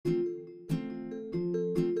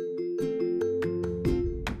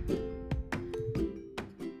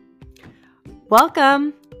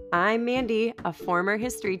Welcome! I'm Mandy, a former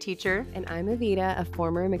history teacher. And I'm Evita, a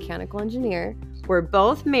former mechanical engineer. We're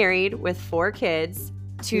both married with 4 kids,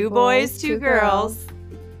 2 boys, 2 girls.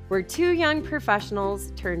 We're 2 young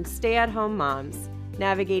professionals turned stay-at-home moms,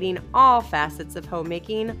 navigating all facets of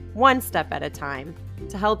homemaking one step at a time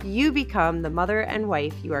to help you become the mother and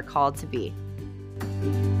wife you are called to be.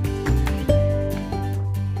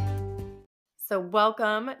 So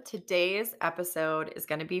welcome. Today's episode is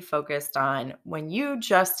going to be focused on when you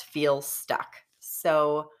just feel stuck.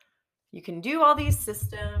 So you can do all these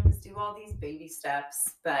systems, do all these baby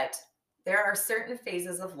steps, but there are certain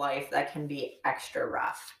phases of life that can be extra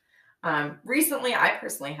rough. Recently, I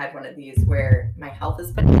personally had one of these where my health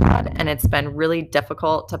has been bad and it's been really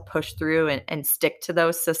difficult to push through and stick to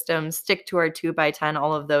those systems, stick to our 2x10,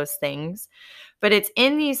 all of those things. But it's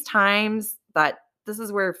in these times that this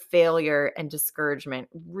is where failure and discouragement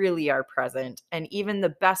really are present. And even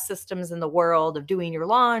the best systems in the world of doing your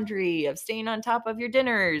laundry, of staying on top of your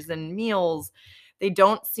dinners and meals, they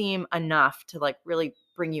don't seem enough to really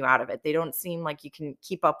bring you out of it. They don't seem like you can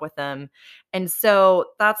keep up with them. And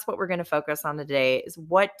so that's what we're going to focus on today is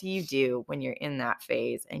what do you do when you're in that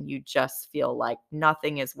phase and you just feel like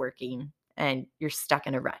nothing is working and you're stuck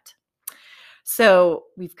in a rut. So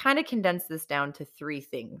we've kind of condensed this down to 3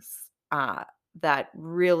 things that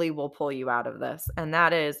really will pull you out of this. And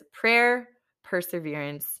that is prayer,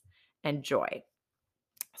 perseverance, and joy.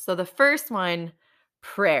 So the first one,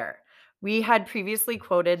 prayer. We had previously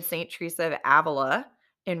quoted St. Teresa of Avila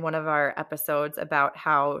in one of our episodes about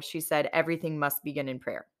how she said everything must begin in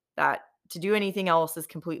prayer, that to do anything else is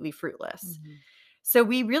completely fruitless. Mm-hmm. So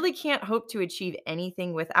we really can't hope to achieve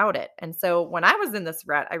anything without it. And so when I was in this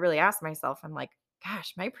rut, I really asked myself, I'm like,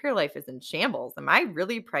 gosh, my prayer life is in shambles. Am I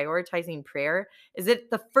really prioritizing prayer? Is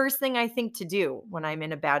it the first thing I think to do when I'm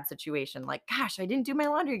in a bad situation? Like, gosh, I didn't do my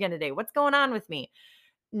laundry again today. What's going on with me?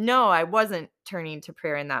 No, I wasn't turning to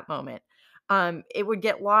prayer in that moment. It would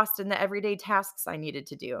get lost in the everyday tasks I needed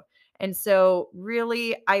to do. And so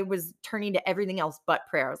really, I was turning to everything else but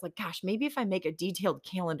prayer. I was like, gosh, maybe if I make a detailed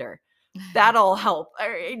calendar, that'll help.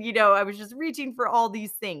 I was just reaching for all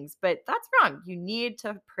these things, but that's wrong. You need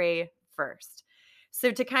to pray first. So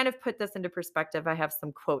to kind of put this into perspective, I have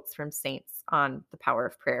some quotes from saints on the power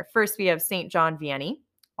of prayer. First, we have St. John Vianney,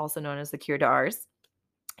 also known as the Cure d'Ars.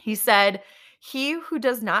 He said, "He who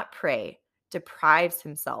does not pray deprives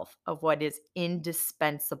himself of what is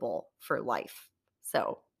indispensable for life."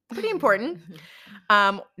 So pretty important.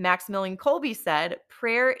 Maximilian Kolbe said,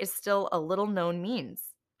 "Prayer is still a little known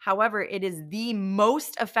means. However, it is the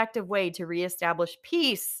most effective way to reestablish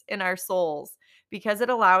peace in our souls because it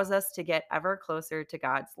allows us to get ever closer to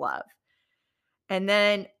God's love." And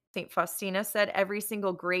then St. Faustina said, "Every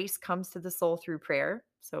single grace comes to the soul through prayer."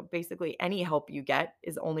 So basically any help you get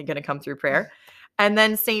is only going to come through prayer. And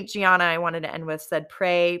then St. Gianna, I wanted to end with, said,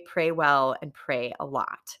 pray well, and pray a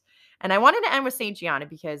lot. And I wanted to end with St. Gianna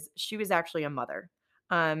because she was actually a mother.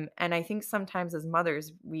 And I think sometimes as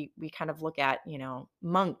mothers, we kind of look at,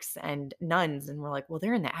 monks and nuns and we're like, well,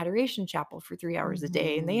 they're in the adoration chapel for 3 hours a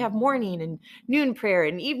day and they have morning and noon prayer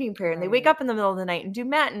and evening prayer and they wake up in the middle of the night and do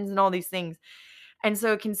matins and all these things. And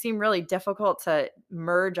so it can seem really difficult to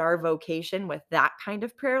merge our vocation with that kind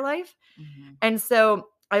of prayer life. Mm-hmm. And so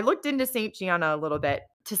I looked into St. Gianna a little bit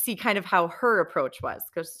to see kind of how her approach was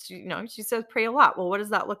because she says pray a lot. Well, what does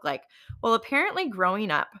that look like? Well, apparently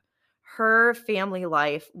growing up, her family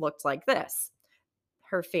life looked like this.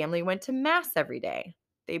 Her family went to mass every day.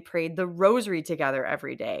 They prayed the rosary together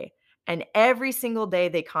every day. And every single day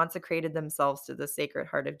they consecrated themselves to the Sacred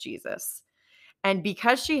Heart of Jesus. And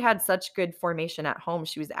because she had such good formation at home,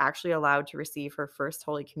 she was actually allowed to receive her first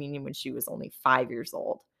Holy Communion when she was only 5 years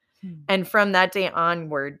old. And from that day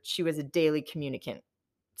onward, she was a daily communicant.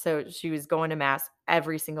 So she was going to mass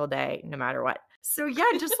every single day, no matter what. So yeah,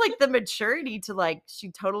 just the maturity to she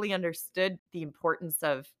totally understood the importance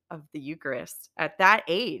of the Eucharist at that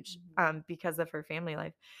age because of her family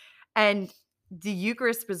life. And the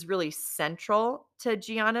Eucharist was really central to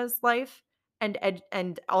Gianna's life.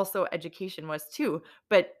 And also education was too.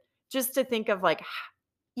 But just to think of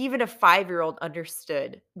even a 5-year-old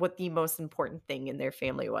understood what the most important thing in their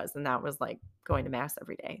family was. And that was going to mass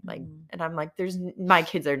every day. And I'm like, my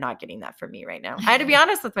kids are not getting that from me right now. I had to be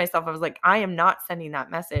honest with myself. I was like, I am not sending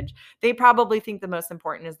that message. They probably think the most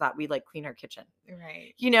important is that we clean our kitchen,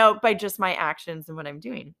 right? By just my actions and what I'm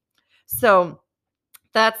doing. So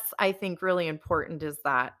that's, I think, really important is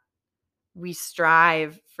that we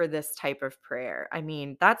strive for this type of prayer. I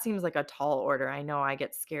mean, that seems like a tall order. I know I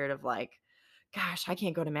get scared of gosh, I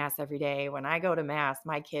can't go to mass every day. When I go to mass,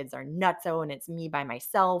 my kids are nutso and it's me by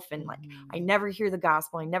myself. And like, I Mhm. never hear the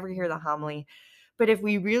gospel. I never hear the homily. But if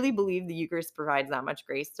we really believe the Eucharist provides that much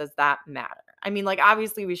grace, does that matter? I mean, like,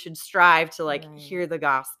 obviously we should strive to like Right. hear the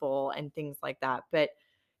gospel and things like that. But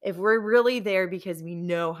if we're really there because we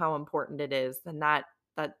know how important it is, then that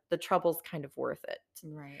the trouble's kind of worth it.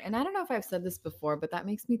 Right. And I don't know if I've said this before, but that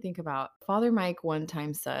makes me think about Father Mike one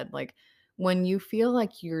time said, like, when you feel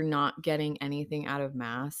like you're not getting anything out of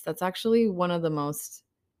Mass, that's actually one of the most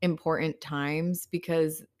important times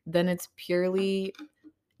because then it's purely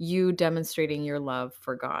you demonstrating your love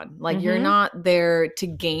for God. Like, you're Mm-hmm. not there to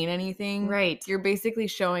gain anything. Right. You're basically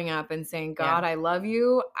showing up and saying, Yeah. God, I love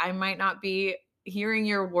you. I might not be hearing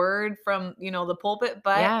your word from, the pulpit,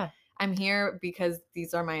 but Yeah. I'm here because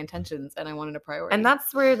these are my intentions and I wanted a And priority.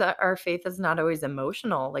 that's where our faith is not always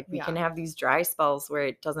emotional. Like we can Yeah. have these dry spells where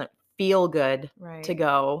it doesn't feel good to Right.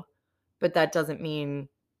 go, but that doesn't mean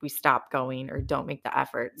we stop going or don't make the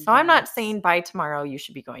effort. So I'm not Yes. saying by tomorrow you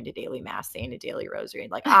should be going to daily mass, saying a daily rosary.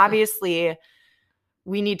 Like obviously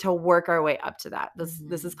we need to work our way up to that. This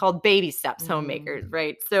is Mhm. called baby steps, Mhm. homemakers,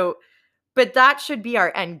 right? So but that should be our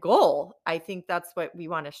end goal. I think that's what we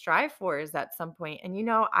want to strive for is at some point. And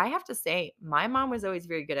I have to say, my mom was always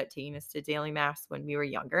very good at taking us to daily mass when we were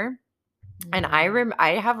younger. And Mm.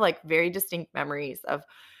 I have like very distinct memories of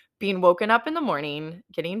being woken up in the morning,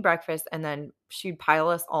 getting breakfast, and then she'd pile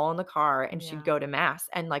us all in the car and she'd Yeah. go to mass.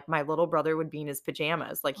 And like my little brother would be in his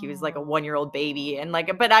pajamas, like he was like a 1-year-old baby. And Oh,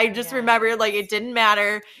 like, but I just remember like it yes. didn't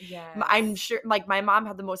matter. I'm Yes. sure like my mom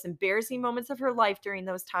had the most embarrassing moments of her life during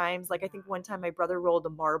those times. Like I think one time my brother rolled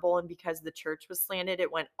a marble and because the church was slanted,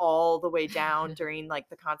 it went all the way down during like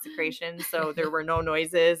the consecration. So there were no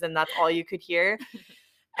noises and that's all you could hear.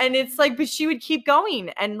 And it's like, but she would keep going.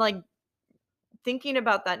 And like thinking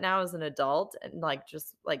about that now as an adult and like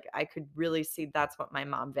just like I could really see that's what my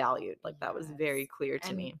mom valued. Like that was very Yes. clear to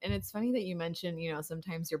And me. and it's funny that you mentioned,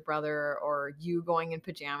 sometimes your brother or you going in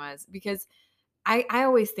pajamas because I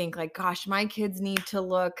always think like, gosh, my kids need to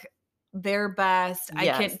look their best. I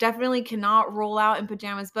Yes. definitely cannot roll out in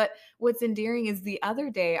pajamas. But what's endearing is the other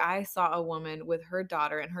day I saw a woman with her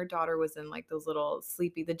daughter, and her daughter was in like those little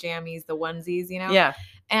sleepy, the jammies, the onesies. Yeah.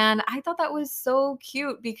 And I thought that was so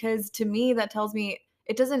cute because to me, that tells me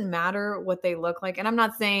it doesn't matter what they look like. And I'm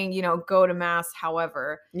not saying, go to mass,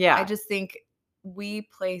 however, I Yeah. just think we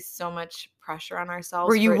place so much pressure on Where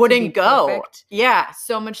ourselves you for it to be wouldn't go. perfect, Yeah.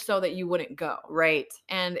 so much so that you wouldn't go. Right.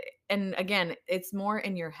 And again, it's more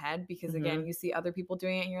in your head because again, Hmm. you see other people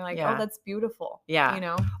doing it and you're like, "Oh, Yeah. that's beautiful."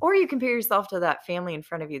 Yeah. – Or you compare yourself to that family in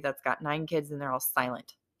front of you that's got 9 kids and they're all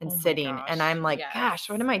silent and Oh my sitting. And gosh. I'm like, gosh,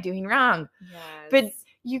 what Yes. am I doing wrong? But Yes.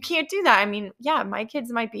 you can't do that. I mean, yeah, my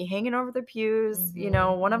kids might be hanging over the pews.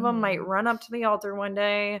 Mhm. One of them might Mhm. run up to the altar one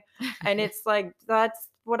day. And it's like, that's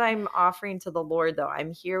what I'm offering to the Lord, though.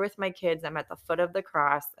 I'm here with my kids. I'm at the foot of the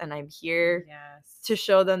cross and I'm here to Yes.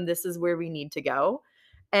 show them this is where we need to go.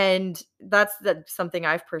 And that's something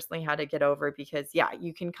I've personally had to get over because, yeah,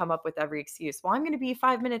 you can come up with every excuse. Well, I'm going to be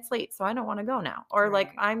 5 minutes late, so I don't want to go now. Or like,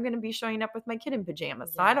 Right. I'm going to be showing up with my kid in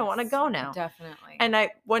pajamas, so I don't want to Yes. go now. Definitely. And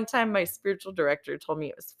one time my spiritual director told me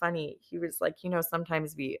it was funny. He was like,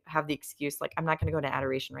 sometimes we have the excuse, like, I'm not going to go to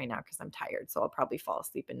adoration right now because I'm tired. So I'll probably fall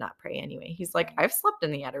asleep and not pray anyway. He's like, Right. I've slept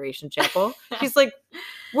in the adoration chapel. He's like,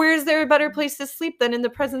 where is there a better place to sleep than in the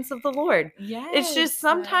presence of the Lord? It's just Yes.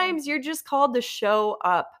 sometimes you're just called to show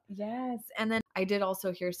up. Yes. And then I did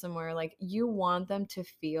also hear somewhere like you want them to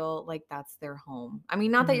feel like that's their home. I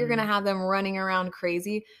mean, not that you're going to Mhm. have them running around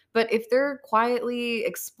crazy, but if they're quietly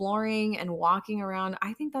exploring and walking around,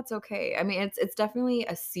 I think that's okay. I mean, it's definitely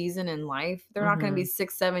a season in life. They're not going to be Mhm.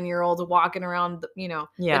 6, 7 year olds walking around, the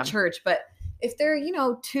Yeah. church, but if they're,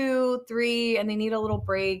 2, 3, and they need a little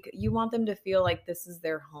break, you want them to feel like this is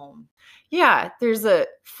their home. Yeah, there's a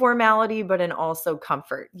formality, but an also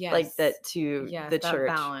comfort, like Yes. that to Yes. the That church.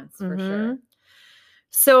 balance for Mhm. sure.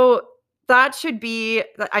 So that should be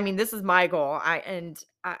I mean, this is my goal.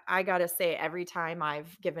 I gotta say, every time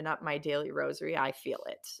I've given up my daily rosary, I feel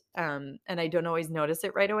it. And I don't always notice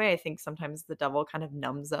it right away. I think sometimes the devil kind of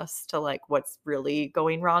numbs us to like what's really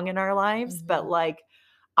going wrong in our lives. But Mhm. like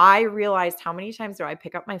I realized how many times do I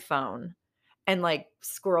pick up my phone and like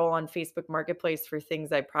scroll on Facebook Marketplace for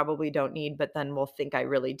things I probably don't need, but then will think I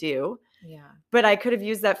really do. Yeah. But I could have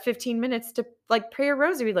used that 15 minutes to, like, pray a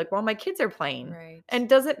rosary, like, while my kids are playing. Right. And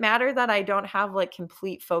does it matter that I don't have, like,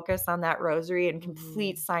 complete focus on that rosary and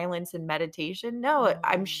complete Mhm. silence and meditation? No,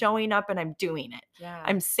 I'm Mhm. showing up and I'm doing it.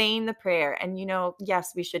 I'm Yes. saying the prayer. And,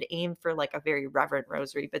 yes, we should aim for, like, a very reverent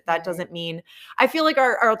rosary, but that Right. doesn't mean I feel like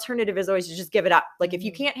our alternative is always to just give it up. Like, if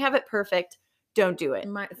you Mhm. can't have it perfect, don't do it.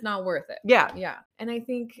 It's not worth it. Yeah. Yeah. And I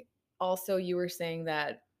think also you were saying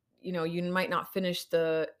that, you might not finish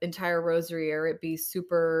the entire rosary or it be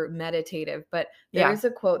super meditative, but there Yeah. is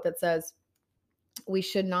a quote that says, we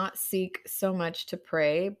should not seek so much to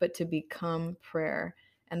pray, but to become prayer.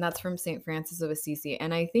 And that's from St. Francis of Assisi.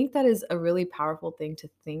 And I think that is a really powerful thing to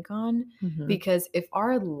think on, Mhm. because if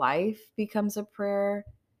our life becomes a prayer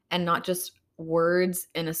and not just words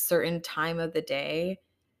in a certain time of the day,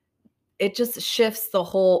 it just shifts the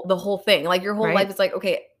whole thing. Like your whole life Right. is like,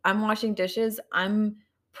 okay, I'm washing dishes, I'm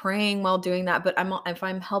praying while doing that, but if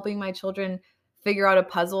I'm helping my children figure out a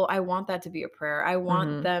puzzle, I want that to be a prayer. I want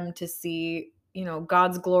Mhm. them to see,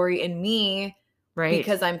 God's glory in me Right.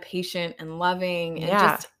 because I'm patient and loving and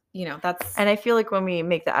Yeah. just, that's And I feel like when we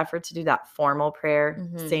make the effort to do that formal prayer,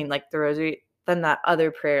 mhm. saying like the rosary, then that other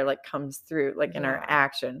prayer like comes through like in our Yeah,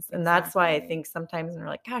 actions. And that's why I exactly. think sometimes when we're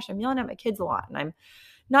like, gosh, I'm yelling at my kids a lot and I'm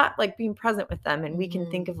not like being present with them. And we can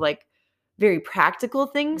think Mhm. of like very practical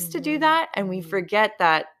things to do Mhm. that. And we Mhm. forget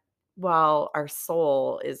that while our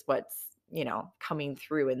soul is what's, coming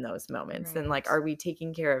through in those moments. And like, Right. are we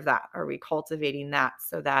taking care of that? Are we cultivating that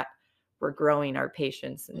so that we're growing our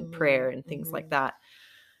patience and prayer Mhm. and things like Mhm. that?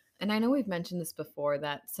 And I know we've mentioned this before,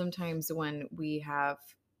 that sometimes when we have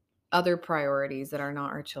other priorities that are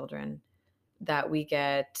not our children, that we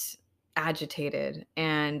get agitated.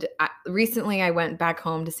 And recently I went back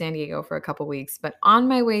home to San Diego for a couple weeks, but on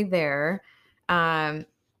my way there, um,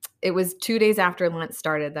 it was 2 days after Lent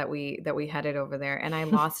started that we headed over there, and I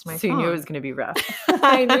lost my So you knew it phone. was going to be rough.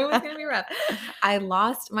 I knew it was going to be rough. I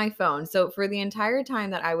lost my phone. So for the entire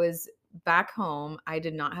time that I was back home, I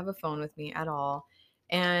did not have a phone with me at all.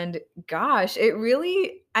 And gosh, it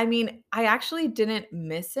really, I mean, I actually didn't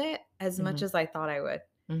miss it as much Mhm, as I thought I would.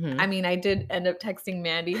 I mhm. mean, I did end up texting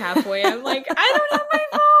Mandy halfway. I'm like, I don't have my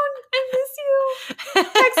phone. I miss you.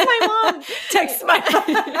 Text my mom. Text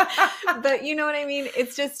my But you know what I mean?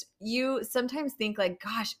 It's just, you sometimes think like,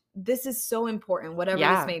 gosh, this is so important, whatever this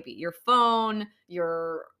Yeah. may be. Your phone,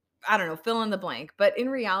 I don't know, fill in the blank. But in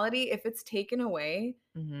reality, if it's taken away,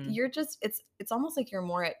 Mhm. you're just, it's almost like you're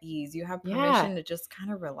more at ease. You have Yeah, permission to just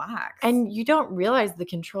kind of relax. and you don't realize the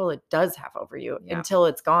control it does have over you Yeah. until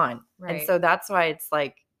it's gone, and Right. so that's why it's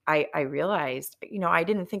like I realized, I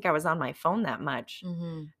didn't think I was on my phone that much,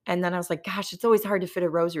 Hmm. and then I was like, "Gosh, it's always hard to fit a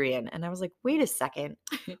rosary in," and I was like, "Wait a second."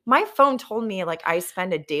 My phone told me, like, I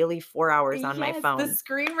spend a daily 4 hours on my Yes, the phone.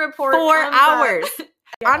 screen report 4 comes up. hours. Yes.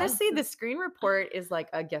 Honestly, the screen report is like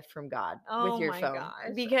a gift from God with Oh your my phone gosh,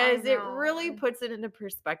 I because it really know. puts it into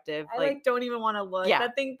perspective, I, like, like, don't even wanna look. yeah.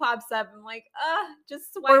 That thing pops up, I'm like,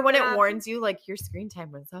 just Or swipe when it it up." warns you, like, your screen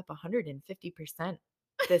time was up 150%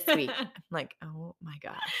 this week. I'm like, "Oh my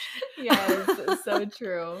gosh." Yes, so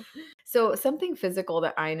true. So, something physical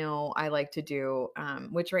that I know I like to do,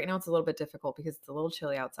 which right now it's a little bit difficult because it's a little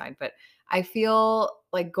chilly outside, but I feel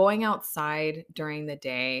like going outside during the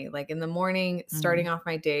day, like in the morning, starting Mhm. off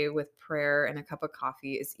my day with prayer and a cup of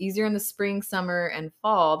coffee is easier in the spring, summer, and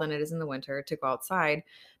fall than it is in the winter to go outside.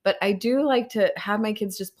 But I do like to have my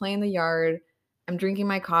kids just play in the yard. I'm drinking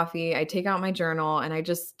my coffee, I take out my journal, and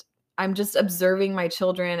I'm just observing my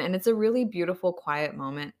children, and it's a really beautiful quiet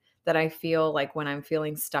moment that I feel like when I'm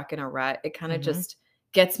feeling stuck in a rut, it kind of Mhm. just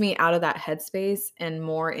gets me out of that headspace and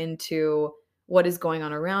more into what is going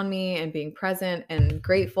on around me and being present and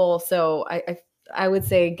grateful. So I would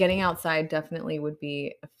say getting outside definitely would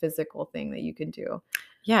be a physical thing that you can do.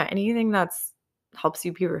 Yeah, anything that's helps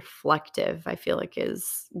you be reflective, I feel like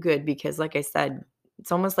is good because like I said,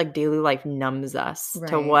 it's almost like daily life numbs us to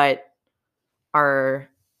Right. what our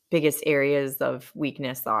biggest areas of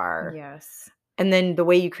weakness are. Yes. And then the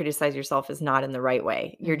way you criticize yourself is not in the right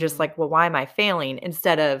way. You're just Hmm. like, "Well, why am I failing?"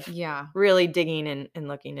 Instead of Yeah. really digging and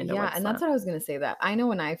looking into Yeah, what's and that's what I was gonna say, that I know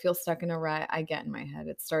when I feel stuck in a rut, I get in my head.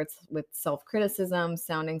 It starts with self-criticism,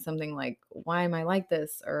 sounding something like, "Why am I like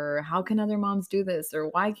this?" Or "How can other moms do this?" Or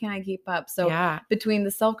 "Why can't I keep up?" So Yeah. between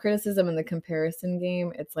the self-criticism and the comparison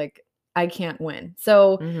game, it's like I can't win.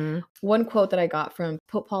 So Mhm. one quote that I got from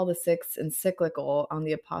Pope Paul VI encyclical on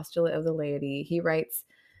the apostolate of the laity, he writes,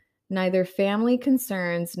 neither family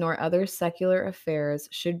concerns nor other secular affairs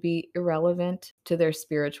should be irrelevant to their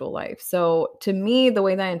spiritual life. So, to me, the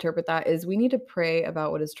way that I interpret that is we need to pray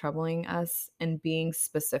about what is troubling us and being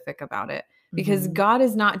specific about it, because Mhm. God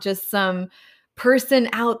is not just some person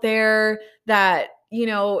out there that,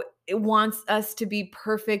 it wants us to be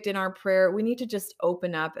perfect in our prayer. We need to just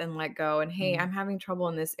open up and let go. And hey, Mhm. I'm having trouble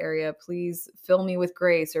in this area. Please fill me with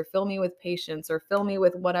grace or fill me with patience or fill me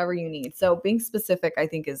with whatever you need. So being specific, I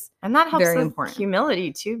think, is And that helps very with important.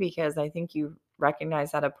 humility too because I think you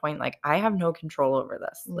recognized at a point, like, I have no control over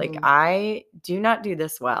this. Like, Mm. I do not do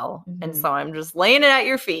this well. And Mhm. so I'm just laying it at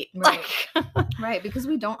your feet. Right. Like, Right, because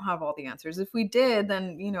we don't have all the answers. If we did,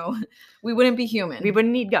 then, we wouldn't be human. we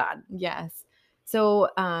wouldn't need God. Yes. So,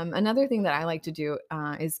 another thing that I like to do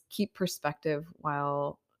is keep perspective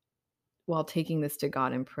while taking this to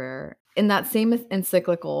God in prayer. In that same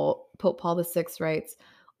encyclical, Pope Paul VI writes,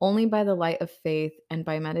 "Only by the light of faith and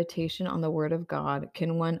by meditation on the Word of God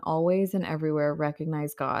can one always and everywhere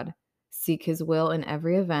recognize God, seek His will in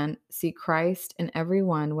every event, see Christ in every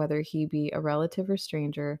one, whether he be a relative or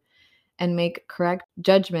stranger, and make correct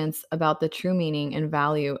judgments about the true meaning and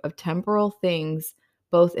value of temporal things,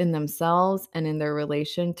 both in themselves and in their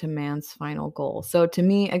relation to man's final goal." So to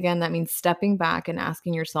me, again, that means stepping back and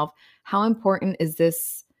asking yourself, how important is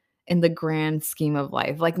this in the grand scheme of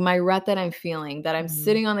life? Like my rut that I'm feeling, that I'm Mhm.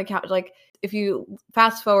 sitting on the couch, like if you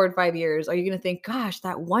fast forward 5 years, are you going to think, gosh,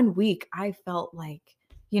 that 1 week I felt like,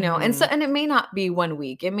 Mhm. and it may not be 1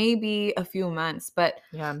 week, it may be a few months,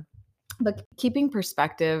 Yeah. but keeping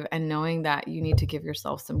perspective and knowing that you need to give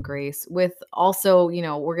yourself some grace with also,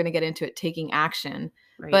 we're going to get into it, taking action.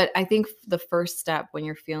 Right. But I think the first step when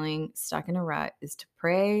you're feeling stuck in a rut is to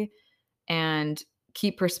pray and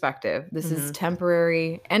keep perspective. This is Mhm.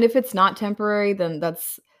 temporary. And if it's not temporary, then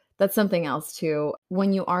that's something else too.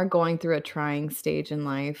 When you are going through a trying stage in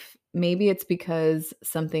life, maybe it's because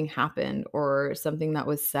something happened or something that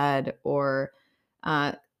was said, or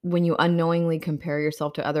uh, when you unknowingly compare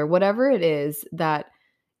yourself to other, whatever it is, that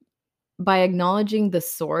by acknowledging the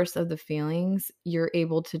source of the feelings, you're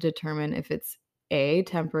able to determine if it's A,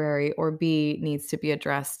 temporary, or B, needs to be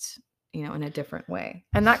addressed, in a different way.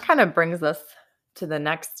 And that kind of brings us to the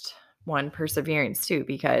next one, perseverance, too,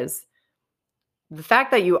 because the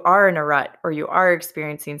fact that you are in a rut or you are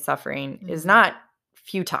experiencing suffering is Mhm. not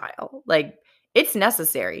futile. Like, it's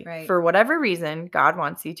necessary. Right. For whatever reason, God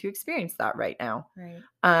wants you to experience that right now. Right.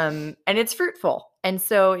 And it's fruitful. And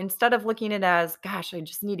so instead of looking at it as, gosh, I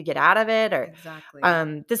just need to get out of it, or Exactly.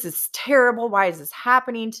 this is terrible, why is this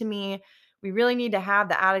happening to me? We really need to have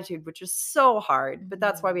the attitude, which is so hard, but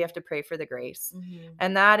that's why we Mhm. have to pray for the grace. Mhm.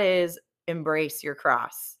 And that is, embrace your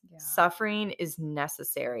cross. Yeah. Suffering is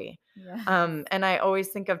necessary. Yeah. And I always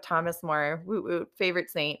think of Thomas More, woot woot, favorite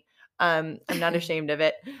saint. I'm not ashamed of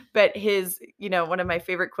it. But one of my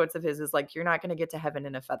favorite quotes of his is like, "You're not going to get to heaven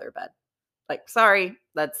in a feather bed." Like, sorry,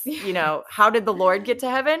 that's, Yes. how did the Lord get to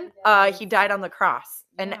heaven? Yes. He died on the cross,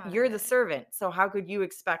 and you're the Yeah. servant. So how could you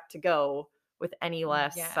expect to go with any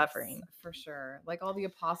less Yes, suffering? for sure. Like all the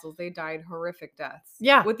apostles, they died horrific deaths,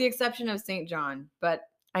 Yeah, with the exception of Saint John. But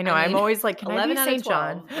I know. I I'm mean, always like, can I be 11 out of Saint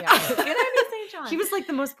John? 12. Yeah. Can I be Saint He John? was like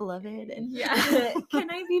the most beloved, and Yeah. Can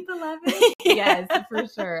I be beloved? Yeah. Yes, for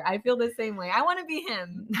sure. I feel the same way. I want to be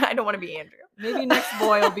him. I don't want to be Andrew. Maybe next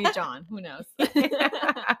boy will be John. Who knows?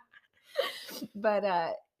 Yeah.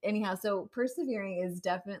 But anyhow, so persevering is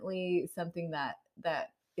definitely something that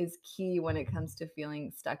is key when it comes to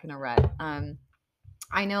feeling stuck in a rut.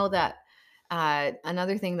 I know that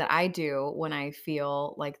another thing that I do when I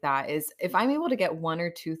feel like that is if I'm able to get one or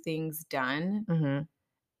two things done, Hmm.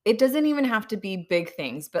 it doesn't even have to be big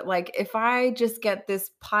things, but like if I just get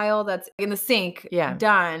this pile that's in the sink Yeah,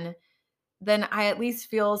 done, then I at least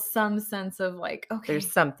feel some sense of like, there's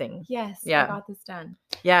okay, something. yes, I Yeah. got this done.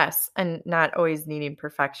 Yes, and not always needing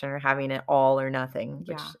perfection or having it all or nothing,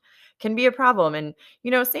 which Yeah. can be a problem. And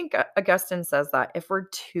Saint Augustine says that if we're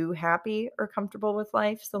too happy or comfortable with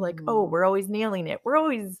life, so like, oh, Mhm. we're always nailing it, we're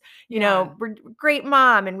always, Yeah. we're great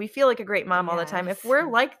mom, and we feel like a great mom all the time. If Yes. we're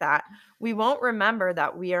like that, we won't remember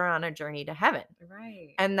that we are on a journey to heaven,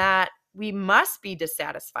 Right. and that we must be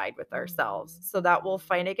dissatisfied with ourselves, Mhm. so that we'll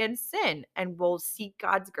fight against sin and we'll seek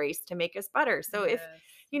God's grace to make us better. So if Yes.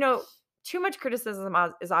 you know too much criticism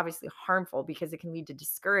is obviously harmful because it can lead to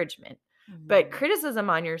discouragement, but Mhm. criticism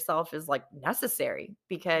on yourself is like necessary,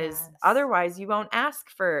 because Yes. otherwise you won't ask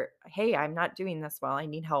for, hey, I'm not doing this well, I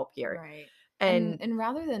need help here. Right. And And and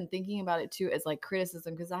rather than thinking about it too as like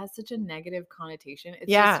criticism, because that has such a negative connotation, it's just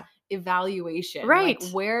yeah, evaluation. Like, right,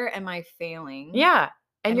 where am I failing yeah,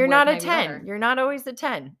 and and you're where not can a I be 10, better? you're not always a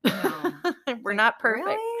 10. No. It's We're like, not perfect.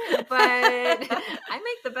 really? But I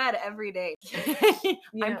make the bed every day. You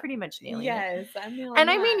I'm know, pretty much nailing it. yes, I'm And nailing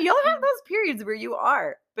I mean, that. you'll have those periods where you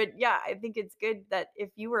are. But yeah, I think it's good that if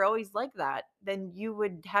you were always like that, then you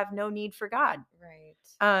would have no need for God. Right.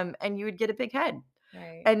 And you would get a big head.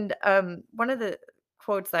 Right. And one of the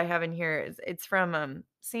quotes I have in here it's from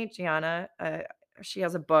Saint Gianna. She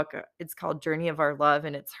has a book. It's called Journey of Our Love,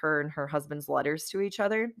 and it's her and her husband's letters to each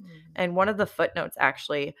other. Mhm. And one of the footnotes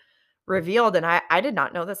actually revealed, and I did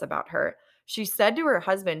not know this about her. She said to her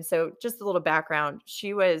husband, so just a little background,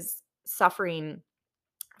 she was suffering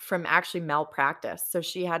from actually malpractice. So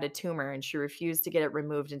she had a tumor and she refused to get it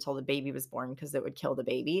removed until the baby was born because it would kill the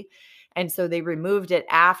baby. And so they removed it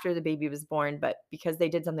after the baby was born, but because they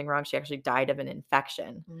did something wrong, she actually died of an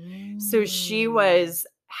infection. So she Mm. was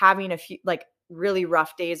having a few like really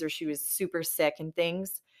rough days where she was super sick and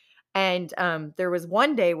things. And there was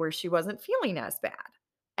one day where she wasn't feeling as bad.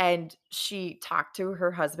 And she talked to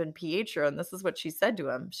her husband, Pietro, and this is what she said to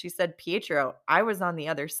him. She said, Pietro, I was on the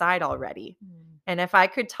other side already. Mm. And if I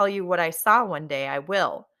could tell you what I saw one day, I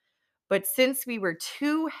will. But since we were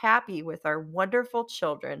too happy with our wonderful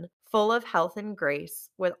children, full of health and grace,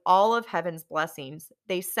 with all of heaven's blessings,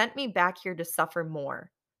 they sent me back here to suffer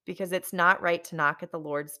more, because it's not right to knock at the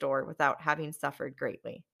Lord's door without having suffered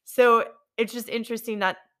greatly. So it's just interesting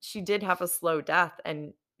that she did have a slow death,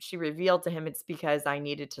 and she revealed to him it's because I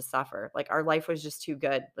needed to suffer. Like our life was just too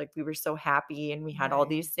good. Like we were so happy and we had all Right.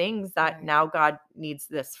 these things that Right. now God needs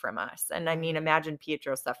this from us. And I mean, Right. imagine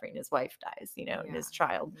Pietro suffering. His wife dies, and Yeah. his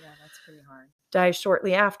child Yeah, that's pretty hard. dies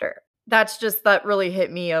shortly after. That's just that really hit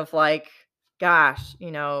me of like, gosh,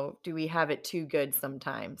 do we have it too good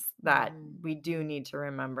sometimes that Mhm. we do need to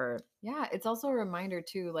remember? Yeah, it's also a reminder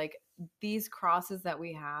too, like these crosses that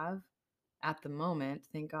we have at the moment,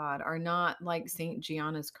 thank God, are not like Saint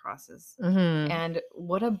Gianna's crosses. Mhm. And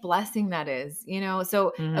what a blessing that is,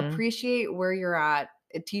 So Mhm. appreciate where you're at.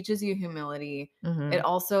 It teaches you humility. It Mhm.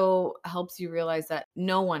 also helps you realize that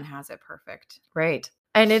no one has it perfect. Right.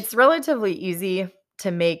 And it's relatively easy to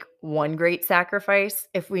make one great sacrifice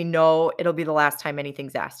if we know it'll be the last time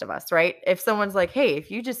anything's asked of us, right? If someone's like, "Hey, if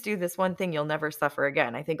you just do this one thing, you'll never suffer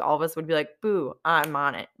again." I think all of us would be like, "Boo, I'm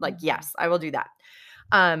on it." Like, Mhm. "Yes, I will do that."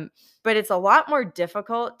 Um, but it's a lot more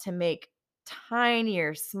difficult to make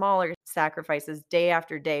tinier, smaller sacrifices day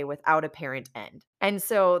after day without apparent end. And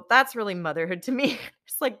so that's really motherhood to me.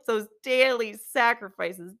 It's like those daily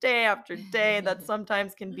sacrifices day after day that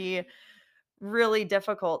sometimes can be really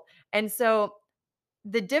difficult. And so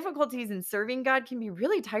the difficulties in serving God can be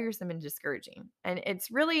really tiresome and discouraging. And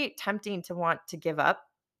it's really tempting to want to give up,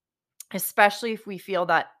 especially if we feel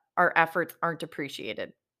that our efforts aren't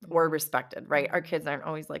appreciated or Yeah. respected, right? Our Mhm. kids aren't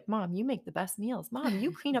always like, Mom, you make the best meals. Mom,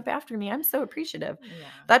 you clean up after me. I'm so appreciative. Yeah.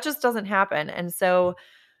 That just doesn't happen. And so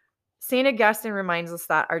St. Augustine reminds us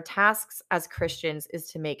that our tasks as Christians is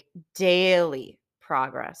to make daily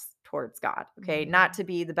progress towards God. Okay. Not Mhm. to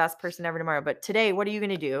be the best person ever tomorrow, but today, what are you going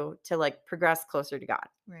to do to like progress closer to God?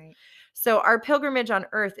 Right. So, our pilgrimage on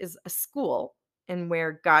earth is a school and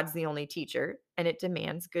where God's the only teacher and it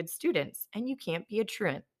demands good students. And you can't be a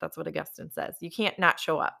truant. That's what Augustine says. You can't not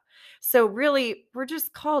show up. So, really, we're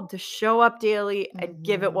just called to show up daily and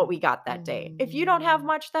give it what we Mhm. got that day. If you don't have Mhm.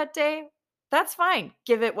 much that day, that's fine.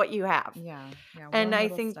 Give it what you have. Yeah. Yeah. And One I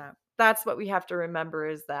little think step. that's what we have to remember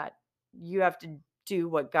is that you have to do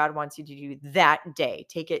what God wants you to do that day.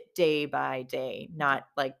 Take it day by day, Yeah. not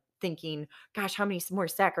like thinking, gosh, how many more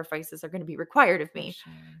sacrifices are going to be required of For me,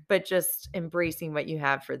 sure. but just embracing what you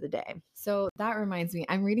have for the day. So that reminds me,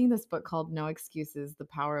 I'm reading this book called No Excuses: The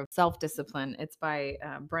Power of Self Discipline. It's by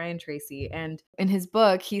Brian Tracy. And in his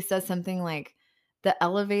book, he says something like, the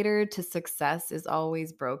elevator to success is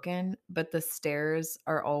always broken, but the stairs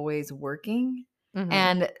are always working. Mhm.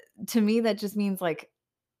 And to me, that just means like,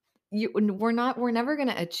 we're never going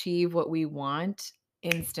to achieve what we want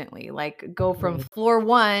instantly, like go from Right. floor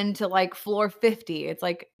 1 to like floor 50. It's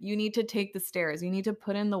like you need to take the stairs, you need to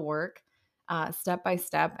put in the work, step by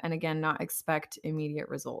step, and again, not expect immediate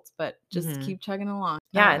results, but just Mhm. keep chugging along.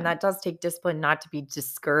 Yeah, and that does take discipline not to be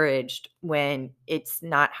discouraged when it's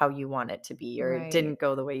not how you want it to be or it Right. didn't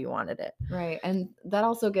go the way you wanted it. Right. And that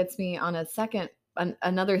also gets me on a second,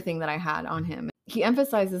 another thing that I had on him. He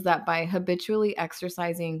emphasizes that by habitually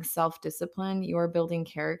exercising self discipline, you are building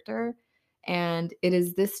character. And it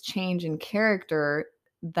is this change in character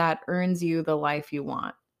that earns you the life you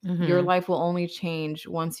want. Your Mhm. life will only change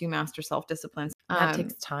once you master self discipline. That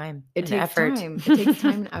takes time It and takes effort. time. It takes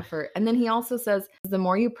time and effort. And then he also says the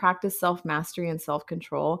more you practice self mastery and self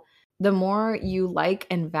control, the more you like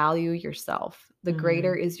and value yourself, the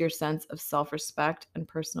greater Mhm. is your sense of self respect and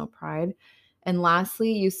personal pride. And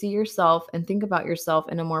lastly, you see yourself and think about yourself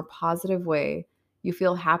in a more positive way. You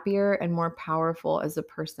feel happier and more powerful as a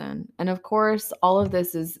person. And of course, all of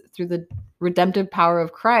this is through the redemptive power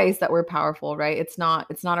of Christ that we're powerful, right? It's not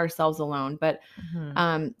ourselves alone, but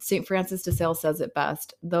Mhm. St. Francis de Sales says it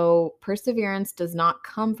best: though perseverance does not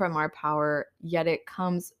come from our power, yet it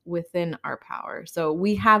comes within our power. So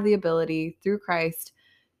we have the ability through Christ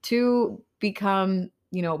to become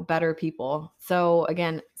better people. So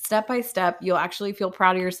again, step by step, you'll actually feel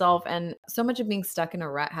proud of yourself. And so much of being stuck in a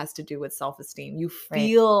rut has to do with self-esteem. You Right.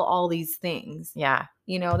 feel all these things, Yeah.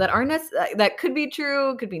 that aren't that could be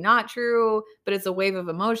true, could be not true, but it's a wave of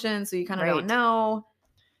emotion. So you kind of don't Right. know.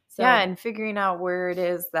 Yeah, So and figuring out where it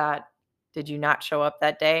is that did you not show up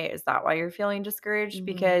that day? Is that why you're feeling discouraged mhm,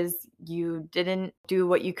 because you didn't do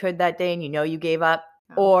what you could that day and you know you gave up?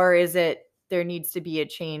 yeah. Or is it there needs to be a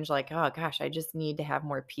change like, oh gosh, I just need to have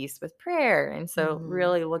more peace with prayer. And so Mhm.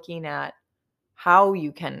 really looking at how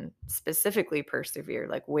you can specifically persevere,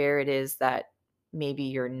 like where it is that maybe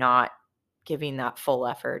you're not giving that full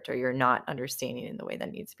effort or you're not understanding in the way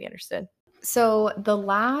that needs to be understood. So, the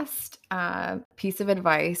last piece of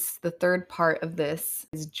advice, the third part of this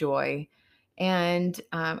is joy. And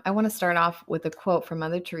I want to start off with a quote from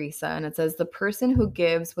Mother Teresa. And it says, "The person who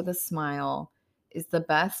gives with a smile is the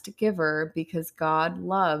best giver because God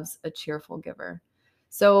loves a cheerful giver."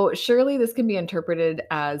 So, surely this can be interpreted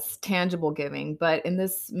as tangible giving, but in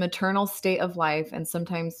this maternal state of life and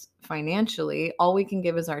sometimes financially, all we can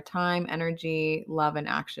give is our time, energy, love, and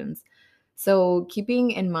actions. So,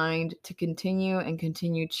 keeping in mind to continue and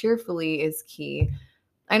continue cheerfully is key.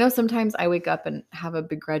 I know sometimes I wake up and have a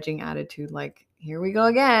begrudging attitude like, here we go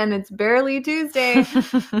again. It's barely Tuesday.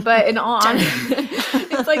 But in all Darn honesty, it.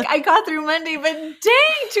 it's like I got through Monday, but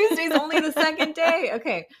dang, Tuesday's only the second day.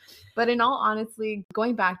 Okay. But in all honesty,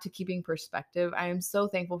 going back to keeping perspective, I am so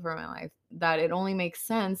thankful for my life that it only makes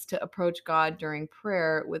sense to approach God during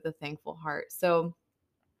prayer with a thankful heart. So,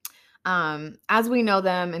 as we know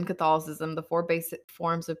them in Catholicism, the four basic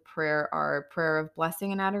forms of prayer are prayer of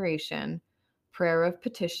blessing and adoration, prayer of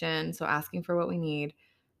petition, so asking for what we need,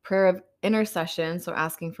 prayer of intercession, so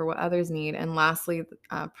asking for what others need, and lastly,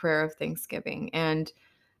 prayer of thanksgiving. And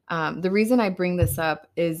the reason I bring this up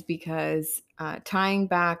is because tying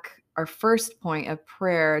back our first point of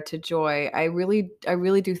prayer to joy, I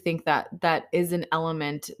really do think that that is an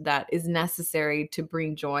element that is necessary to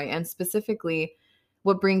bring joy. And specifically,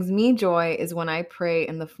 what brings me joy is when I pray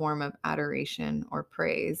in the form of adoration or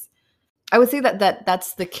praise. I would say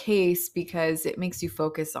that's the case because it makes you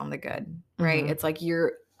focus on the good, right? Mhm. It's like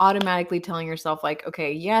you're automatically telling yourself, like,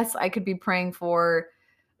 okay, yes, I could be praying for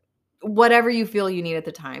whatever you feel you need at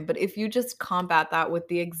the time. But if you just combat that with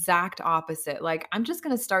the exact opposite, like, I'm just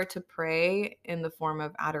going to start to pray in the form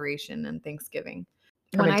of adoration and thanksgiving.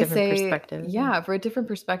 From When a I different say, perspective, yeah. yeah, for a different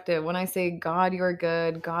perspective, when I say, God, you are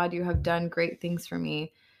good, God, you have done great things for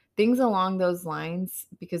me, things along those lines,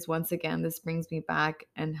 because once again, this brings me back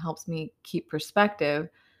and helps me keep perspective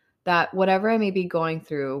that whatever I may be going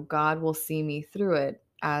through, God will see me through it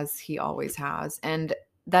as he always has. And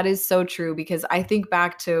that is so true because I think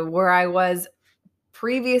back to where I was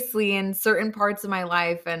previously in certain parts of my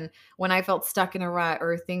life and when I felt stuck in a rut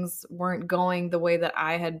or things weren't going the way that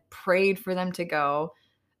I had prayed for them to go.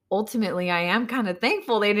 Ultimately, I am kind of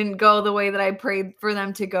thankful they didn't go the way that I prayed for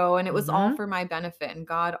them to go. And it was all Mhm. for my benefit. And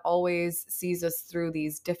God always sees us through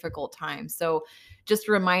these difficult times. So just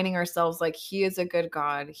reminding ourselves like he is a good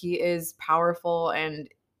God. He is powerful and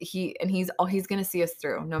he's going to see us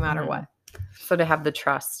through no matter Mhm. what. So to have the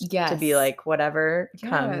trust to be Yes. like, whatever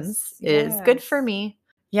comes Yes. is good for Yes. me.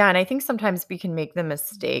 Yeah, and I think sometimes we can make the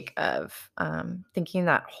mistake of, thinking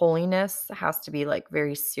that holiness has to be, like,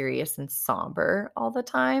 very serious and somber all the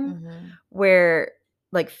time, Mhm. where,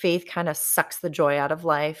 like, faith kinda sucks the joy out of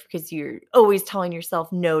life because you're always telling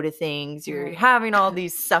yourself no to things, you're Right. having all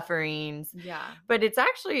these sufferings, Yeah. but it's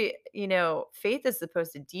actually, faith is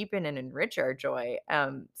supposed to deepen and enrich our joy.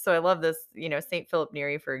 So I love this, Saint Philip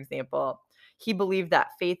Neri, for example, he believed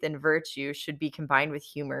that faith and virtue should be combined with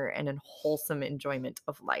humor and a wholesome enjoyment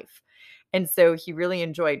of life. And so he really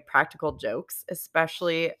enjoyed practical jokes,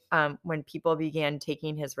 especially when people began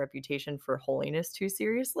taking his reputation for holiness too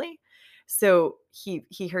seriously. So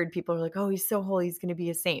he heard people were like, "Oh, he's so holy, he's going to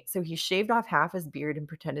be a saint." So he shaved off half his beard and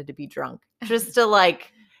pretended to be drunk, just to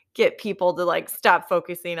like get people to like stop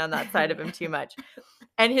focusing on that side of him too much.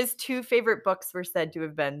 And his 2 favorite books were said to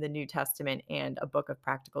have been the New Testament and a book of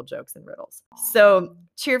practical jokes and riddles. Aw. So,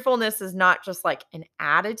 cheerfulness is not just like an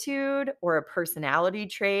attitude or a personality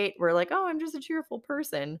trait. We're like, "Oh, I'm just a cheerful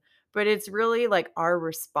person." But it's really like our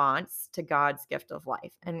response to God's gift of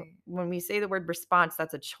life. And Right. when we say the word response,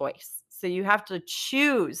 that's a choice. So you have to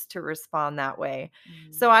choose to respond that way.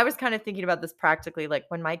 So Mm. I was kind of thinking about this practically, like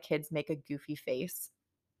when my kids make a goofy face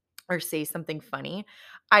or say something funny,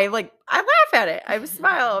 I laugh at it. I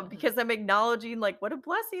smile because I'm acknowledging like what a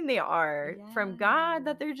blessing they are from God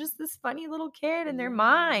that Yes. they're just this funny little kid and they're Yes.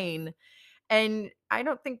 mine. And I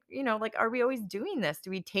don't think, like, are we always doing this? Do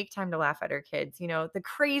we take time to laugh at our kids? The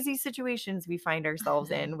crazy situations we find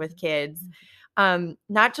ourselves in with kids.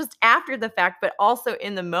 not just after the fact, but also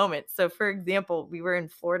in the moment. So for example, we were in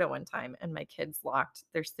Florida one time and my kids locked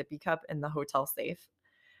their sippy cup in the hotel safe.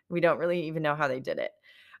 We don't really even know how they did it.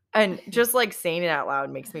 And just like saying it out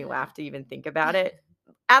loud makes me laugh to even think about it.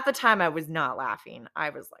 At the time, I was not laughing. I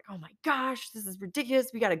was like, oh my gosh, this is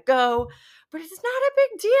ridiculous. We got to go. But it's not a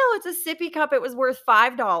big deal. It's a sippy cup. It was worth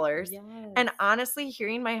 $5. Yes. And honestly,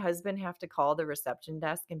 hearing my husband have to call the reception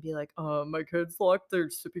desk and be like, my kids locked their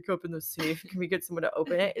sippy cup in the safe. Can we get someone to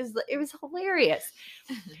open it? It was hilarious.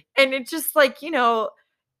 And it just like,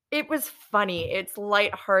 it was funny. It's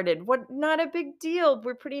lighthearted. Not a big deal.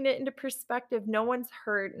 We're putting it into perspective. No one's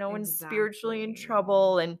hurt. No one's spiritually in Exactly.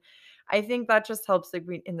 trouble. And I think that just helps like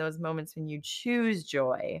in those moments when you choose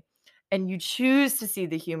joy and you choose to see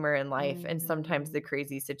the humor in life and sometimes the Mhm.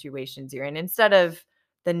 crazy situations you're in instead of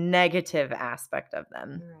the negative aspect of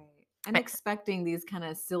them. Right. And I- expecting these kind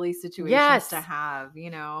of silly situations to Yes. have, you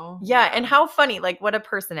know? Yeah. And how funny, like what a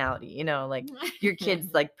personality, like your kids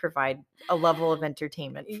Yeah. like provide a level of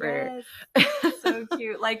entertainment for. Yes. So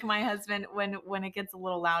cute. Like my husband, when it gets a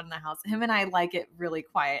little loud in the house, him and I like it really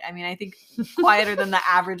quiet. I mean, I think quieter than the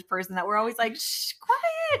average person that we're always like, shh,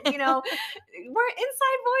 quiet, we're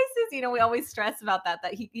inside voices. We always stress about that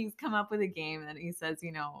he's come up with a game and he says,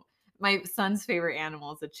 my son's favorite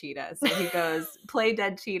animal is a cheetah. So he goes, play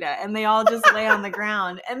dead cheetah. And they all just lay on the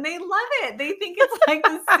ground and they love it. They think it's like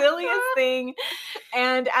the silliest thing.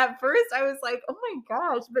 And at first I was like, oh my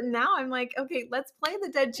gosh. But now I'm like, okay, let's play the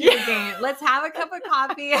dead cheetah game. Let's have a cup of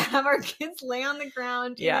coffee, have our kids lay on the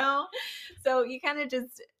ground, Yeah. So you kind of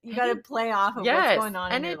you got to play off of what's going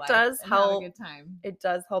on in your life does and help. have a good time. It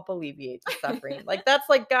does help alleviate the suffering. Like that's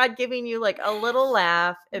like God giving you like a little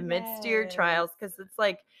laugh amidst your trials. Cause it's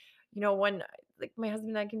like, when like my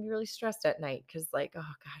husband and I can be really stressed at night because like,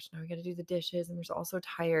 oh gosh, now we got to do the dishes and we're all so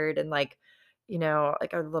tired. And like,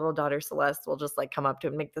 like our little daughter Celeste will just like come up to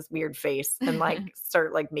him, make this weird face and like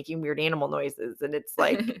start like making weird animal noises. And it's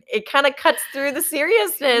like, it kind of cuts through the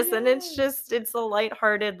seriousness and it's a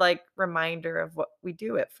lighthearted like reminder of what we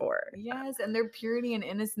do it for. Yes, and their purity and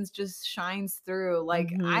innocence just shines through.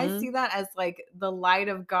 Like I Mhm. see that as like the light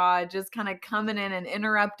of God just kind of coming in and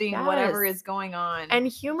interrupting whatever Yes. is going on. And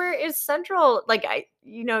humor is central. Like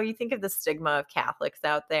you think of the stigma of Catholics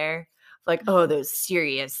out there, like, oh, those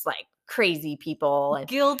serious, like crazy people. And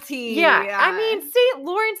Guilty. yeah, I Yeah. mean, St.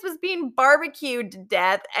 Lawrence was being barbecued to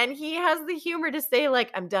death, and he has the humor to say,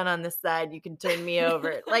 like, I'm done on this side. You can turn me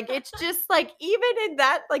over. Like, it's just like, even in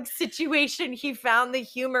that like situation, he found the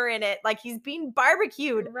humor in it. Like he's being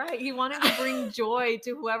barbecued. Right. He wanted to bring joy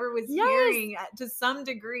to whoever was Yes. hearing to some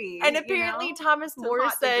degree. And apparently Thomas to More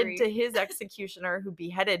hot said degree. to his executioner who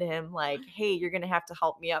beheaded him, like, hey, you're going to have to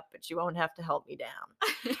help me up, but you won't have to help me down.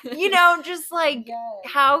 Just like Yes.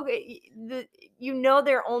 how,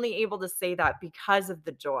 they're only able to say that because of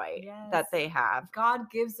the joy that they have. God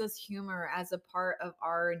gives us humor as a part of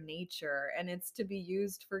our nature, and it's to be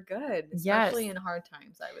used for good, especially in hard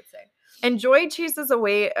times, I would say. And joy chases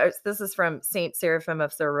away, this is from Saint Seraphim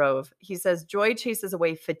of Sarov. He says, joy chases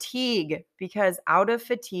away fatigue because out of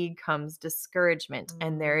fatigue comes discouragement,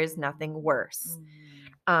 and there is nothing worse.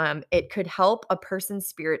 It could help a person's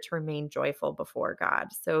spirit to remain joyful before God.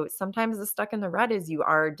 So sometimes the stuck in the rut is you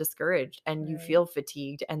are discouraged and you feel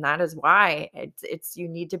fatigued. And that is why it's you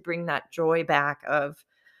need to bring that joy back of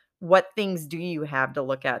what things do you have to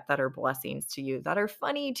look at that are blessings to you, that are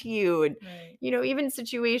funny to you. And, even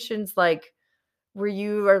situations like where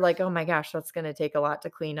you are like, oh my gosh, that's going to take a lot to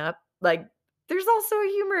clean up. Like there's also a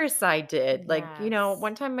humorous side to it. Like,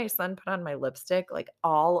 one time my son put on my lipstick like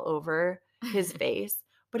all over his face,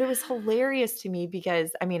 but it was hilarious to me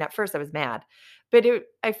because I mean, at first I was mad, but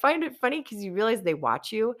I find it funny because you realize they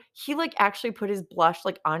watch you. He like actually put his blush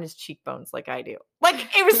like on his cheekbones like I do. Like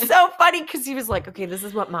it was so funny because he was like, okay, this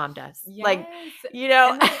is what mom does. Like,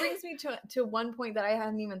 And that brings me to one point that I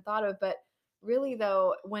hadn't even thought of, but really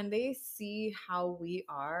though, when they see how we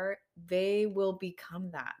are, they will become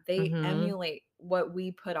that. They emulate what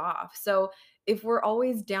we put off. So if we're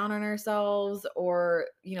always down on ourselves or,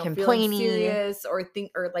 feeling serious or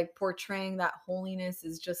like portraying that holiness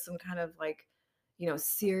is just some kind of like,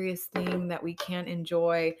 serious thing that we can't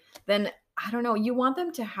enjoy, then I don't know, you want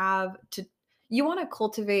them you want to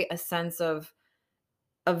cultivate a sense of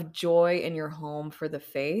joy in your home for the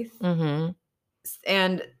faith.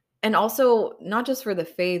 And also not just for the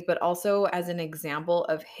faith, but also as an example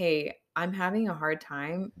of, hey, I'm having a hard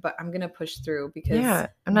time, but I'm going to push through because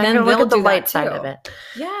I'm not going to look at the light side of it.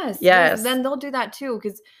 Yes. Then they'll do that too.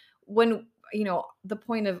 Because when, the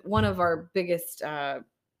point of one of our biggest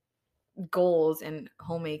goals in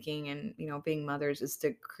homemaking and, being mothers is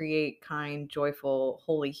to create kind, joyful,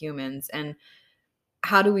 holy humans. And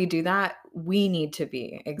how do we do that? We need to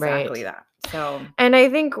be exactly Right. that. So, And I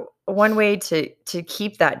think one way to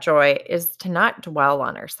keep that joy is to not dwell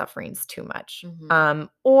on our sufferings too much, mhm,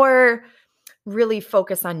 or really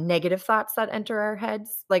focus on negative thoughts that enter our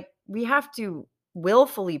heads. Like we have to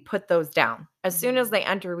willfully put those down. As soon as mhm, they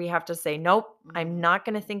enter, we have to say, "Nope, I'm mhm. not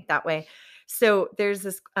going to think that way." So there's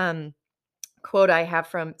this quote I have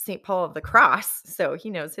from St. Paul of the Cross. So he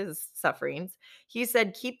knows his sufferings. He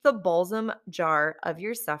said, "Keep the balsam jar of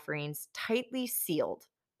your sufferings tightly sealed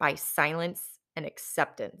by silence and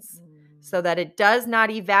acceptance, so Mm. that it does not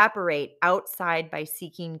evaporate outside by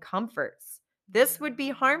seeking comforts. This would be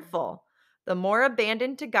harmful. The more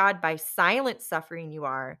abandoned to God by silent suffering you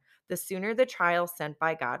are, the sooner the trial sent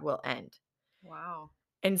by God will end." Wow.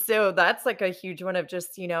 And so that's like a huge one of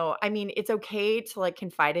just, I mean, it's okay to like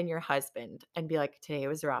confide in your husband and be like, today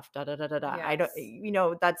was rough, da da da da da. I don't,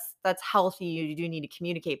 Yes. that's healthy. You do need to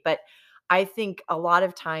communicate. But I think a lot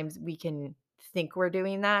of times we can think we're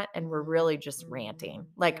doing that and we're Mhm, really just ranting. mhm.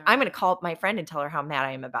 Like, I'm Yeah. going to call my friend and tell her how mad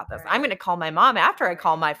I am about this. I'm Right. going to call my mom after I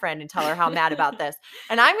call Right. my friend and tell her how mad about this.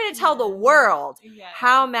 And I'm going to tell the Yes. world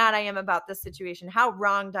how Yes. mad I am about this situation, how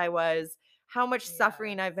wronged I was, how much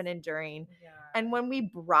suffering Yes. I've been enduring. Yeah. And when we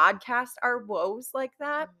broadcast our woes like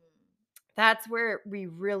that, Mhm. that's where we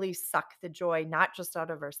really suck the joy, not just out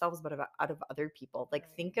of ourselves, but out of other people. Like,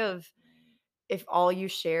 think Right. of Right. if all you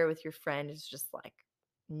share with your friend is just like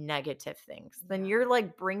negative things, then Yeah. you're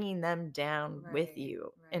like bringing them down with Right.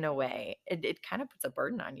 you in a Right. way. It kind of puts a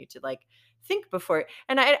burden on you to like think before.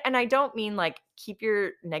 And I don't mean like keep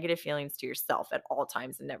your negative feelings to yourself at all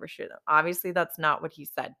times and never share them. Obviously, that's not what he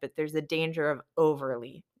said, but there's a danger of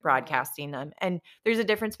overly Right. broadcasting them. And there's a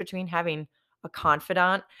difference between having a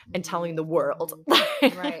confidant and telling Mhm, the world.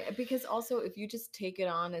 mhm. Right, because also if you just take it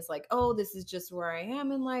on as like, "Oh, this is just where I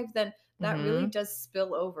am in life," then that really Hmm. does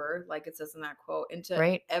spill over, like it says in that quote, into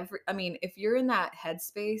Right. if you're in that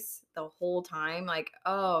headspace the whole time, like,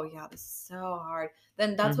 "Oh, yeah, this is so hard,"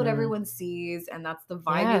 then that's what Hmm. everyone sees, and that's the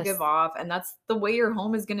vibe you give Yes. off, and that's the way your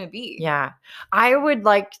home is gonna be. Yeah. I would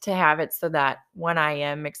like to have it so that when I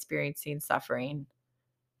am experiencing suffering,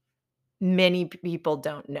 many people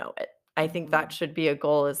don't know it. I think that Mhm. should be a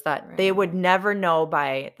goal, is that they would Right, never know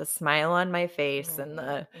by the smile on my face and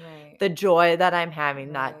right, right, the joy that I'm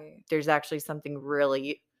having that right. there's actually something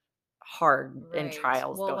really hard and Right.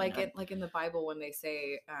 trials Well, going on. like in the Bible when they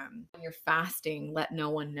say, when you're fasting, let no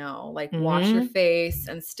one know. Like wash your Mhm. face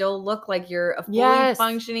and still look like you're a fully Yes.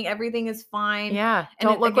 functioning, everything is fine. Yeah. And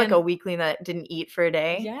Don't it look like a again, weakling that didn't eat for a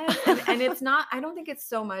day. yes, and it's not, I don't think it's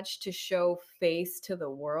so much to show face to the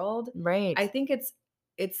world. Right. I think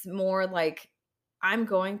it's more like I'm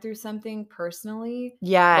going through something personally,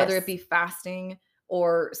 whether it Yes. be fasting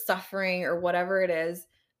or suffering or whatever it is,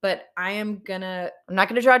 but I'm not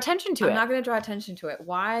gonna draw attention to I'm it. not gonna draw attention to it.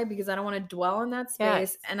 Why? Because I don't wanna dwell in that space,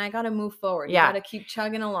 Yes. and I gotta move forward. You Yeah. gotta keep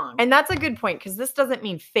chugging along. And that's a good point, because this doesn't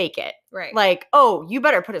mean fake it. Right. Like, "Oh, you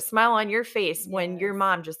better put a smile on your face when your Yes.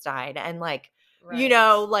 mom just died," and, like, Right.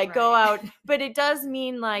 like, go Right. out, but it does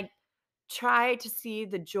mean, like, try to see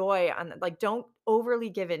the joy on the, like, don't overly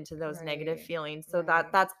give in to those negative Right. feelings, so that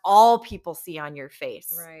Right. that's all people see on your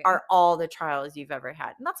face Right. are all the trials you've ever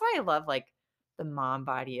had. And that's why I love, like, the mom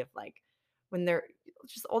body of, like, when they're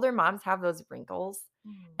just older moms have those wrinkles,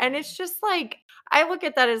 and Mm. it's just like, I look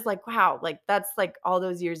at that as like, wow, like that's like all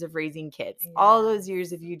those years of raising kids, all those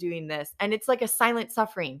years Yes. of you doing this. And it's like a silent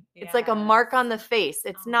suffering. It's like a Yes. mark on the face.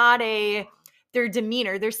 It's not Aw. their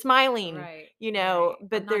demeanor. They're smiling, Right. Right. I'm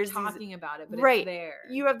but not there's these, talking about it, but it's right. there.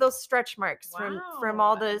 You have those stretch marks from Wow.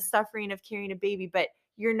 all the suffering of carrying a baby, but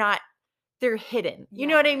you're not, they're hidden. You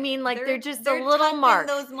know Yeah. what I mean? Like they're just a They're little tucked in mark.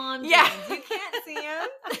 those mom Yeah. jeans. You can't see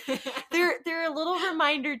them. They're a little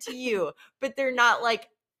reminder to you, but they're not like,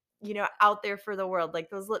 out there for the world. Like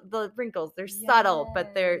the wrinkles, they're subtle,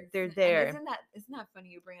 but they're Yes. they're And there. isn't that funny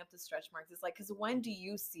you bring up the stretch marks? It's like, because when do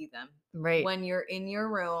you see them? Right. When you're in your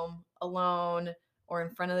room alone or in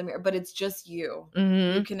front of the mirror, but it's just you. You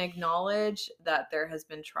Mhm. can acknowledge that there has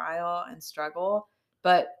been trial and struggle,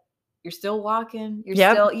 but you're still walking. You're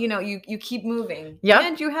Yep. still, you keep moving. Yep.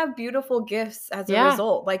 And you have beautiful gifts as a Yeah.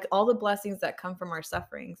 result. Like all the blessings that come from our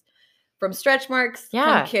sufferings. From stretch marks come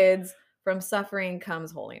Yeah. kids, from suffering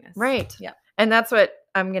comes holiness. Right. Yep. And that's what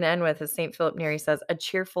I'm going to end with, is St. Philip Neri says, a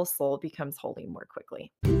cheerful soul becomes holy more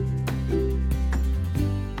quickly.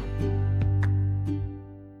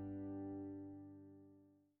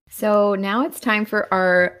 So now it's time for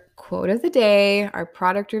our quote of the day, our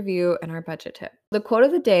product review, and our budget tip. The quote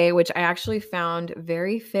of the day, which I actually found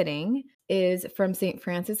very fitting, is from St.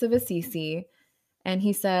 Francis of Assisi. And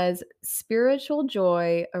he says, "Spiritual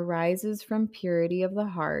joy arises from purity of the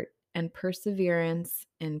heart and perseverance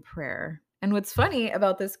in prayer. And what's funny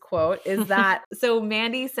about this quote is that so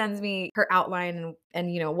Mandy sends me her outline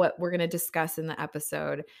and what we're going to discuss in the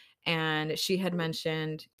episode, and she had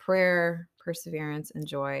mentioned prayer, perseverance, and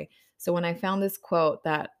joy. So when I found this quote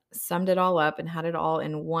that summed it all up and had it all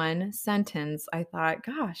in one sentence, I thought,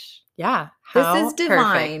 gosh, Yeah. this is How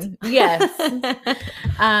divine. perfect. Yes.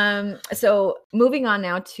 So moving on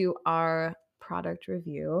now to our product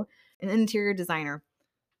review, an interior designer.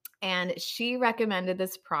 And she recommended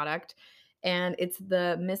this product, and it's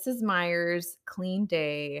the Mrs. Myers Clean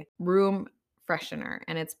Day Room Freshener,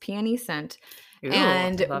 and it's peony scent. Ooh,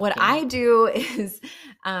 And I love what peony. I do is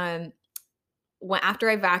after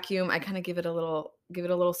I vacuum, I kind of give it a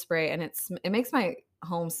little spray, and it makes my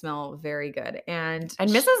home smell very good. And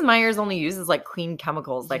Mrs. Myers only uses like clean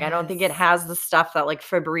chemicals. Like I don't think it Yes. has the stuff that like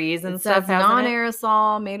Febreze and It stuff says has in it.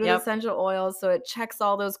 non-aerosol, made with Yep. essential oils, so it checks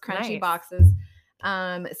all those crunchy Nice. boxes.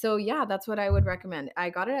 So yeah, that's what I would recommend. I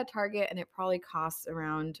got it at Target, and it probably costs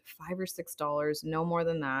around $5 or $6, no more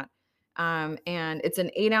than that. And it's an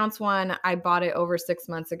 8-ounce one. I bought it over 6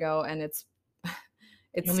 months ago, and it's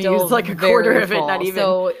only still use like a quarter very of it, not full. even.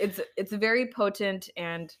 So it's very potent,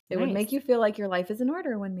 and it would make Nice. you feel like your life is in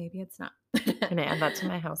order when maybe it's not. I'm gonna add that to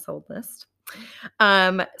my household list.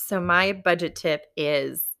 So my budget tip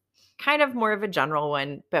is kind of more of a general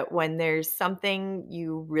one, but when there's something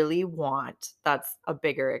you really want that's a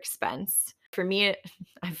bigger expense. For me,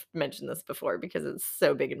 I've mentioned this before because it's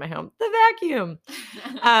so big in my home, the vacuum.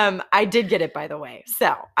 I did get it, by the way.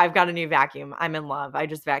 So I've got a new vacuum. I'm in love. I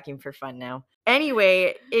just vacuum for fun now.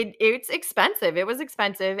 Anyway, it's expensive. It was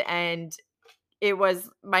expensive, and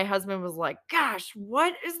my husband was like, gosh,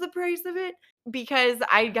 what is the price of it? Because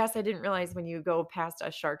I guess I didn't realize when you go past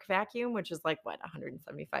a Shark vacuum, which is like what,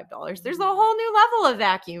 $175, there's a whole new level of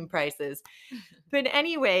vacuum prices. But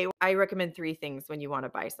anyway, I recommend 3 things when you want to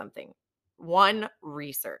buy something. 1,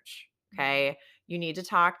 research. Okay. You need to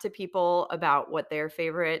talk to people about what their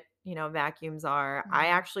favorite, vacuums are. I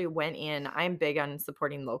actually went in, I'm big on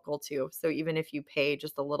supporting local too. So even if you pay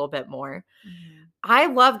just a little bit more, I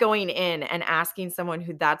love going in and asking someone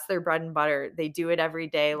who that's their bread and butter. They do it every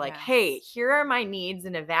day. Like, hey, here are my needs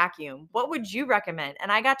in a vacuum. What would you recommend?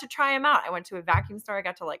 And I got to try them out. I went to a vacuum store. I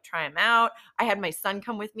got to like try them out. I had my son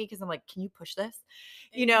come with me because I'm like, can you push this?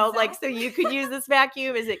 Like, so you could use this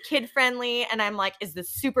vacuum. Is it kid friendly? And I'm like, is this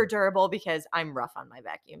super durable? Because I'm rough on my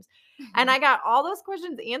vacuums. And I got all those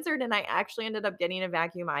questions answered. And I actually ended up getting a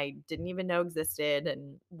vacuum I didn't even know existed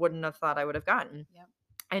and wouldn't have thought I would have gotten. Yep.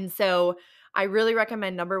 And so I really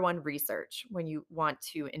recommend number 1, research when you want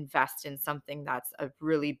to invest in something that's a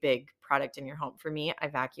really big product in your home. For me, I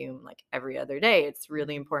vacuum like every other day. It's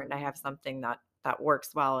really important I have something that works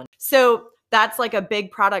well. And so that's like a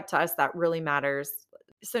big product to us that really matters.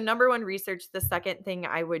 So number 1, research. The second thing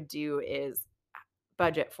I would do is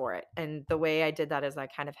budget for it. And the way I did that is I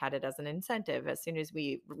kind of had it as an incentive. As soon as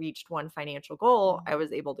we reached one financial goal, I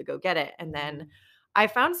was able to go get it. And then I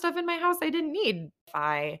found stuff in my house I didn't need. If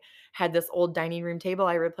I had this old dining room table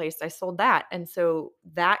I replaced, I sold that. And so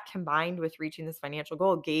that combined with reaching this financial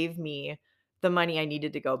goal gave me the money I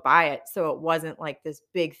needed to go buy it. So it wasn't like this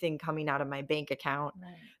big thing coming out of my bank account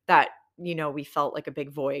that, we felt like a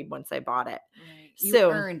big void once I bought it. Right. You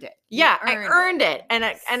So earned it. Yeah, I earned it. And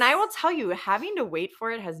I will tell you, having to wait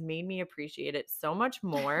for it has made me appreciate it so much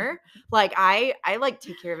more. Like I like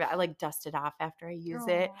take care of it. I like dust it off after I use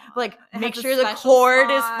it. Like make sure the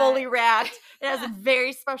cord is fully wrapped. It has a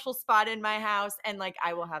very special spot in my house, and like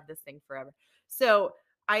I will have this thing forever. So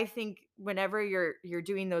I think whenever you're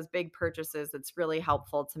doing those big purchases, it's really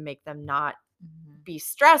helpful to make them not be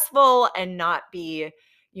stressful and not be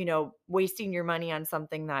wasting your money on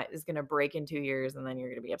something that is going to break in 2 years and then you're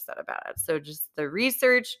going to be upset about it. So just the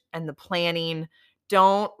research and the planning.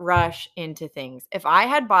 Don't rush into things. If I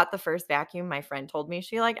had bought the first vacuum my friend told me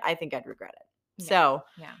she liked, I think I'd regret it. So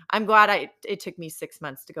I'm glad it took me 6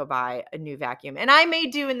 months to go buy a new vacuum. And I may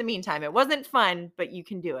do in the meantime. It wasn't fun, but you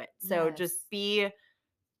can do it. So just be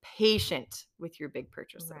patient with your big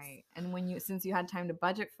purchases. Right. And since you had time to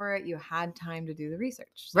budget for it, you had time to do the research.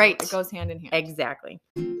 So right. It goes hand in hand. Exactly.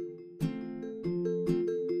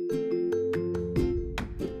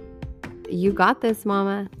 You got this,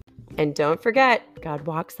 Mama. And don't forget, God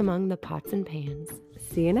walks among the pots and pans.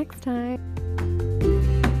 See you next time.